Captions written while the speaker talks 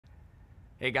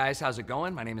Hey guys, how's it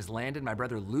going? My name is Landon. My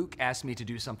brother Luke asked me to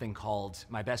do something called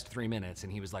My Best 3 Minutes,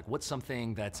 and he was like, what's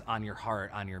something that's on your heart,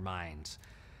 on your mind?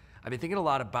 I've been thinking a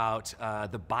lot about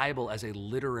the Bible as a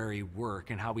literary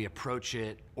work and how we approach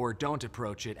it or don't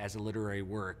approach it as a literary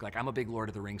work. Like, I'm a big Lord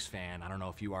of the Rings fan. I don't know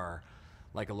if you are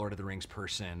like a Lord of the Rings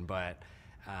person, but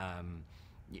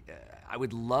I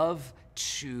would love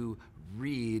to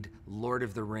read Lord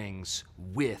of the Rings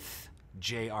with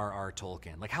J.R.R.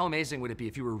 Tolkien. Like, how amazing would it be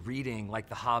if you were reading like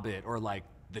The Hobbit or like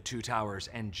The Two Towers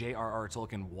and J.R.R.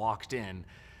 Tolkien walked in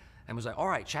and was like, all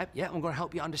right, chap, yeah, I'm going to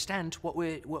help you understand what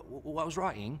I was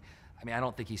writing. I mean, I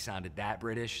don't think he sounded that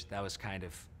British. That was kind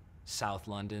of South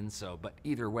London. So, but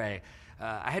either way,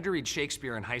 I had to read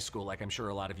Shakespeare in high school, like I'm sure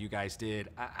a lot of you guys did.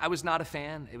 I was not a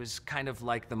fan. It was kind of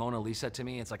like the Mona Lisa to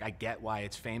me. It's like, I get why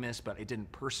it's famous, but it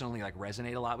didn't personally like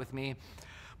resonate a lot with me.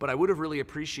 But I would have really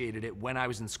appreciated it when I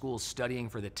was in school studying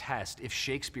for the test if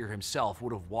Shakespeare himself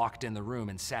would have walked in the room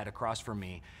and sat across from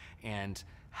me and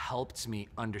helped me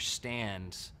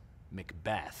understand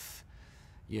Macbeth.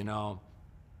 You know,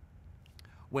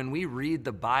 when we read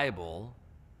the Bible,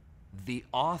 the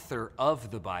author of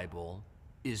the Bible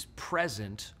is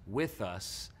present with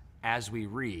us as we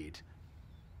read.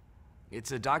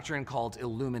 It's a doctrine called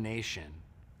illumination.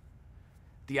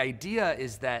 The idea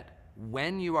is that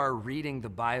when you are reading the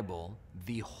Bible,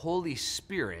 the Holy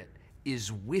Spirit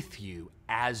is with you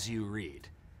as you read,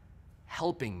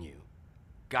 helping you,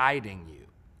 guiding you,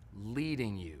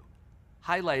 leading you,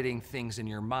 highlighting things in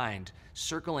your mind,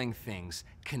 circling things,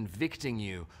 convicting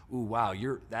you. Ooh, wow,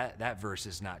 that verse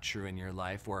is not true in your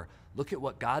life. Or look at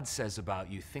what God says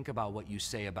about you. Think about what you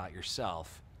say about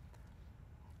yourself.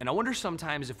 And I wonder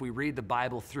sometimes if we read the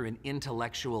Bible through an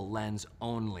intellectual lens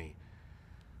only.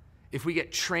 If we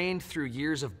get trained through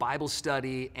years of Bible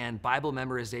study and Bible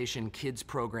memorization kids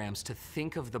programs to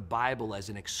think of the Bible as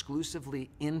an exclusively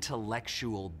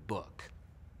intellectual book.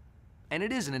 And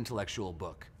it is an intellectual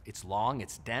book. It's long,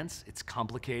 it's dense, it's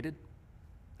complicated.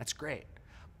 That's great.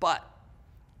 But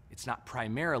it's not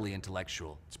primarily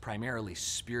intellectual, it's primarily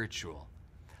spiritual.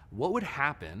 What would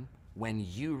happen when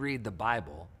you read the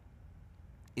Bible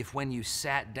if when you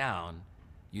sat down,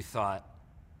 you thought,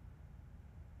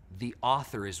 the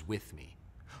author is with me?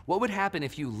 What would happen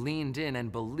if you leaned in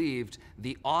and believed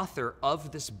the author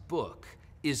of this book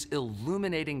is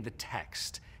illuminating the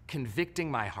text,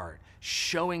 convicting my heart,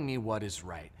 showing me what is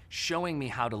right, showing me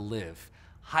how to live,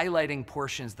 highlighting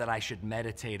portions that I should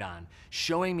meditate on,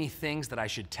 showing me things that I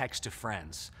should text to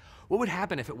friends? What would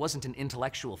happen if it wasn't an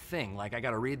intellectual thing, like I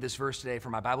got to read this verse today for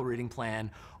my Bible reading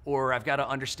plan, or I've got to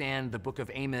understand the book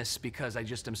of Amos because I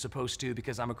just am supposed to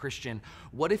because I'm a Christian?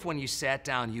 What if when you sat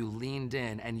down, you leaned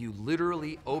in and you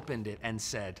literally opened it and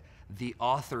said, the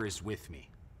author is with me?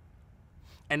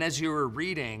 And as you were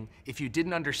reading, if you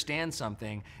didn't understand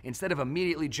something, instead of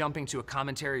immediately jumping to a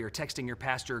commentary or texting your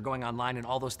pastor or going online, and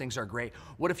all those things are great,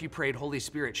 what if you prayed, Holy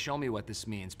Spirit, show me what this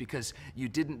means? Because you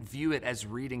didn't view it as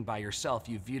reading by yourself,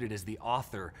 you viewed it as the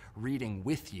author reading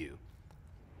with you.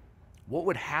 What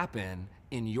would happen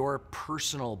in your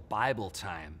personal Bible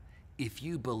time if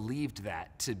you believed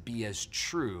that to be as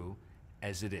true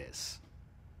as it is?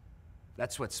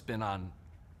 That's what's been on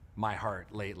my heart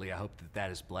lately. I hope that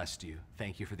has blessed you.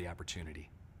 Thank you for the opportunity.